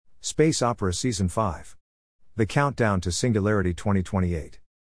Space Opera Season 5. The Countdown to Singularity 2028.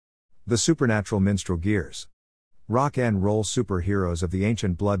 The Supernatural Minstrel Gears. Rock and roll superheroes of the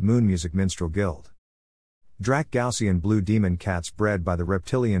ancient Blood Moon Music Minstrel Guild. Drac Gaussian blue demon cats bred by the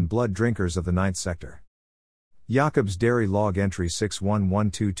reptilian blood drinkers of the 9th sector. Jacob's Dairy Log Entry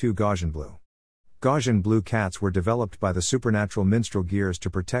 61122 Gaussian Blue. Gaussian blue cats were developed by the supernatural minstrel gears to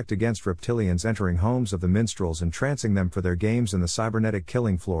protect against reptilians entering homes of the minstrels and trancing them for their games in the cybernetic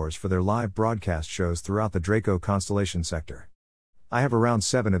killing floors for their live broadcast shows throughout the Draco constellation sector. I have around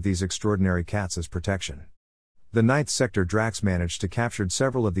 7 of these extraordinary cats as protection. The 9th sector Dracs managed to capture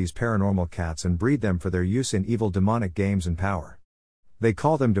several of these paranormal cats and breed them for their use in evil demonic games and power. They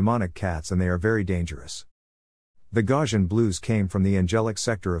call them demonic cats and they are very dangerous. The Gaussian Blues came from the angelic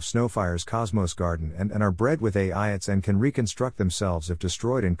sector of Snowfire's Cosmos Garden and are bred with AIATs and can reconstruct themselves if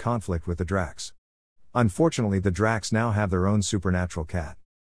destroyed in conflict with the Dracs. Unfortunately, the Dracs now have their own supernatural cat.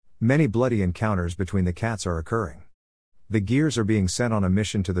 Many bloody encounters between the cats are occurring. The Gears are being sent on a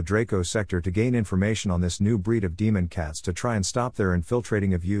mission to the Draco sector to gain information on this new breed of demon cats to try and stop their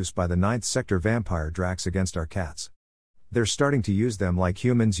infiltrating of use by the 9th sector vampire Dracs against our cats. They're starting to use them like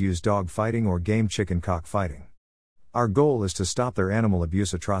humans use dog fighting or game chicken cock fighting. Our goal is to stop their animal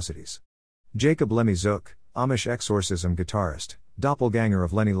abuse atrocities. Jacob Lemmy Zook, Amish exorcism guitarist, doppelganger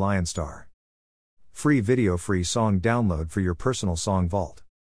of Lenny Lionstar. Free video, free song download for your personal song vault.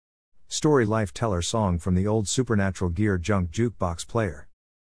 Story life teller song from the old supernatural gear junk jukebox player.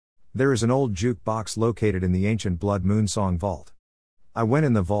 There is an old jukebox located in the ancient Blood Moon song vault. I went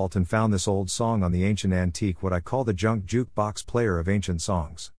in the vault and found this old song on the ancient antique, what I call the junk jukebox player of ancient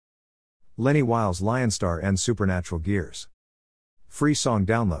songs. Lenny Wiles Lionstar and Supernatural Gears. Free song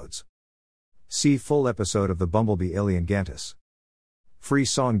downloads. See full episode of the Bumblebee Alien Gantus. Free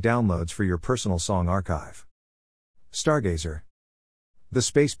song downloads for your personal song archive. Stargazer. The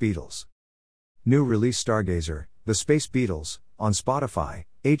Space Beatles. New release Stargazer, The Space Beatles, on Spotify,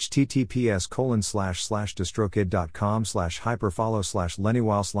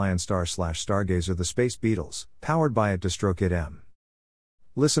 https://distrokid.com/hyperfollow/LennyWilesLionstar/Stargazer The Space Beatles, powered by @DistroKid.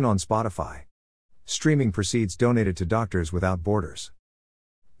 Listen on Spotify. Streaming proceeds donated to Doctors Without Borders.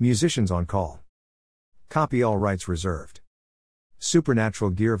 Musicians on call. Copy all rights reserved.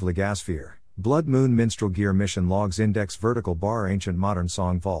 Supernatural Gear of Legasphere, Blood Moon Minstrel Gear Mission Logs Index Vertical Bar Ancient Modern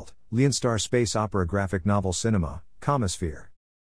Song Vault, Lionstar Space Opera Graphic Novel Cinema, Comosphere.